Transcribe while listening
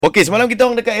Okey, semalam kita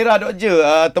orang dekat era.je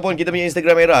ataupun kita punya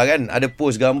Instagram era kan, ada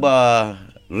post gambar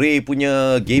Ray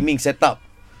punya gaming setup.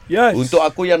 Yes. Untuk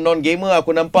aku yang non-gamer,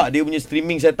 aku nampak dia punya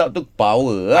streaming setup tu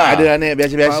power lah. Ada anak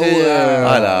biasa-biasa.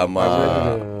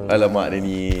 Alamak dia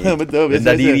ni. Betul,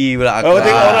 rendah biasa-biasa. diri pula aku. Kalau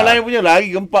tengok orang lain punya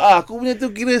lagi gempak ah. Aku punya tu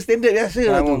kira standard biasa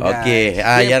lah tu. Okey,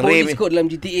 Dia yang Ray police code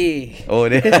dalam GTA. Oh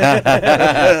dia.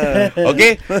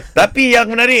 Okey, tapi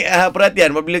yang menarik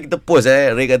perhatian apabila kita post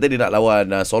Ray kata dia nak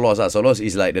lawan Solos lah. Solos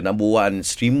is like the number one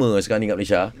streamer sekarang ni kat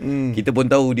Malaysia. Kita pun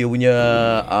tahu dia punya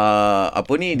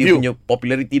dia View. punya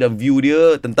popularity dan view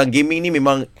dia tentang gaming ni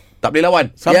memang tak boleh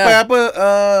lawan. Sampai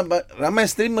ramai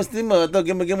streamer atau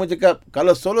gamer-gamer cakap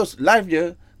kalau Solos live je,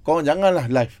 korang janganlah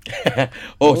live.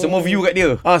 Semua view kat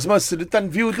dia. Semua sedutan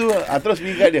view tu terus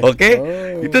pergi kat dia. Okey.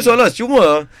 Itu Solos.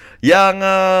 Cuma yang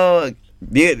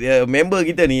dia member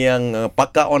kita ni yang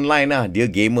pakar online lah. Dia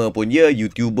gamer pun dia,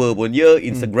 YouTuber pun dia,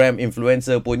 Instagram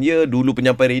influencer pun dia, dulu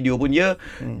penyampai radio pun dia.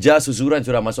 Suzuran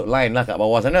sudah masuk line lah kat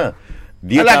bawah sana.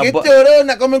 Dia Alah tak kecoh tu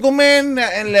nak komen-komen nak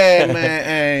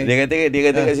dia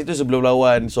kata kat situ sebelum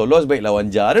lawan Solos baik lawan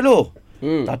dulu.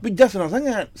 Tapi Jas senang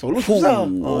sangat. Solos susah.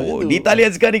 Di talian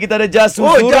sekarang ni kita ada Jas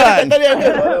Jas Suzuran. tadi ada.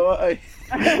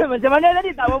 Macam mana tadi?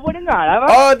 Tak apa-apa dengar lah, Bang.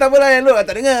 Tak apalah yang lu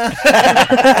tak dengar.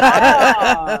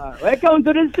 Welcome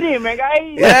to the stream,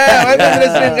 guys. Welcome to the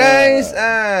stream, guys.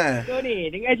 So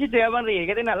ni, dengar cerita Abang Ray.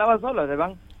 Kata nak lawan Solos,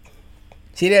 Abang.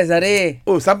 Serius Ray?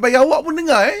 Sampai awak pun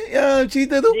dengar yang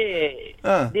cerita tu.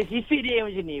 Dia sifat dia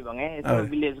macam ni, bang. So,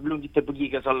 sebelum kita pergi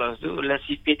ke Solos tu,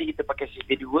 sifat dia kita pakai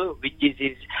sifat 2, which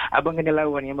is abang kena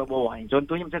lawan yang bawah ni.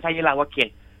 Contohnya macam saya lah, wakil.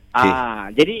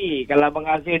 Jadi kalau abang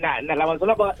rasa nak lawan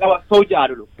Solos, abang lawan Soja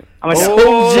dulu.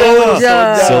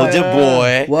 Soldier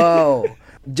boy. Wow.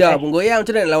 Pun goyang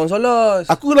macam mana nak lawan Solos?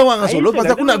 Aku lawan dengan Solos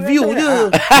pasal aku nak view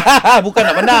je. Bukan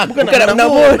nak menang. Bukan nak menang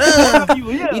pun.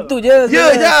 Itu je.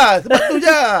 Ya, sebab tu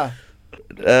je.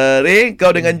 Ray, kau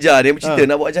dengan dia bercerita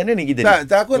nak buat macam mana ni kita ni?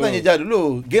 Tak, aku tanya Jah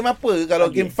dulu. Game apa kalau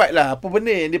game fight lah? Apa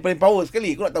benda yang dia paling power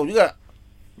sekali? Aku nak tahu juga.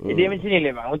 Dia macam ni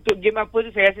lah, bang. Untuk game apa tu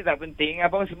saya rasa tak penting.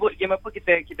 Abang sebut game apa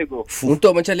kita go.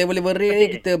 Untuk macam level-level Ray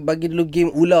ni, kita bagi dulu game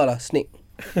ular lah, Snake.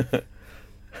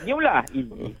 Game lah.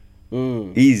 Easy.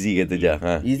 Easy kata Jah.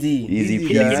 Easy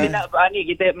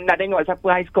Kita nak tengok siapa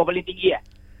high score paling tinggi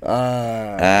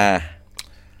lah.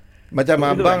 Macam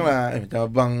abang lah. Macam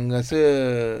abang rasa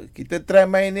kita try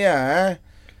main ni lah.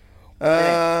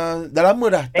 Dah lama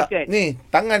dah tak, ni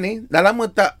tangan ni dah lama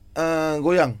tak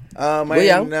goyang.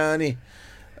 Main ni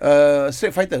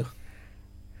Street Fighter.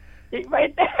 Street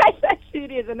Fighter.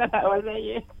 Serius nak lawan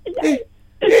saya.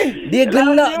 Dia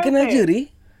gelakkan aja Ray.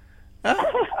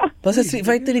 Pasal Street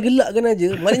Fighter dia gelakkan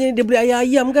aja. Maknanya dia boleh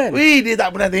ayam-ayam kan. Wih, dia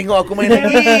tak pernah tengok aku main lagi.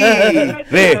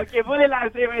 Ray. Okey, boleh lah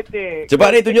Street Fighter. Cepat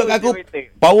Ray tunjuk kat aku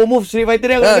power move Street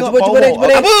Fighter dia. Aku tengok cuba Ray.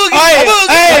 Apa?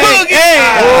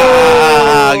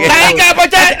 Tiger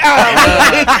Pocat.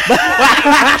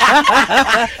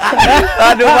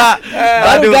 Aduh Pak.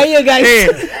 Baru gaya guys.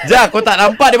 Jah, kau tak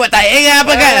nampak dia buat tiger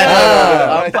apa kan?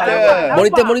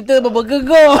 Monitor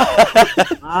bergegar.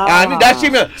 Ni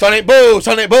Dashim je. Sonic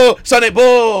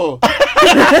Boom.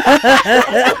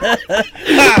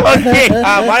 Okey.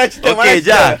 Mana cerita, Okey,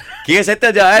 Jah. Kira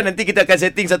settle je nanti kita akan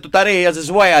setting satu tarikh yang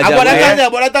sesuai aja.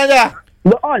 Buat datang je.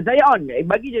 Saya on.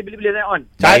 Bagi je bila-bila saya on.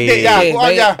 Cantik je. Aku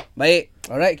on je. Baik.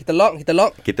 Alright, kita lock.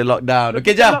 Kita lock down.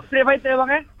 Okey, Jah. Street Fighter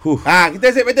bang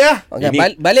Kita Street Fighter lah. Okay,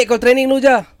 balik kau training dulu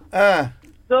je.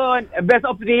 So best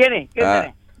of 3 ni.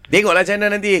 Tengoklah channel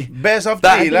nanti. Best of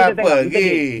Tak, 3 lah kita apa tengok,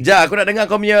 lagi. Jah, aku nak dengar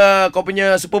kau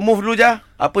punya super move dulu Jah.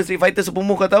 Apa Street Fighter super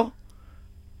move kau tahu?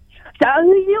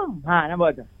 Carium.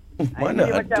 Nampak tu. Mana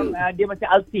dia macam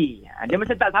ulti. Dia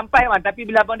macam tak sampai man, tapi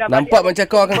bila abang dah Nampak macam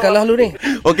kau akan kalah lu ni.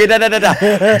 Okey, dah.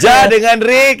 Jah dengan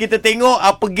Ray, kita tengok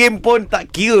apa game pun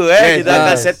tak kira Kita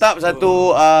akan set up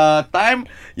satu time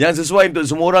yang sesuai untuk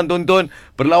semua orang tonton.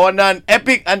 Perlawanan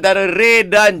epic antara Ray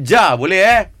dan Jah.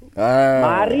 Boleh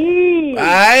Mari.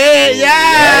 Baik ya.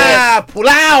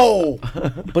 Pulau.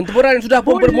 Pertempuran sudah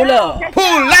pun bermula.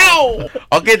 Pulau.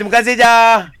 Okey, terima kasih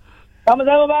Jah.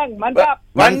 Sama-sama bang. Mantap.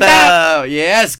 Mantap. Yes.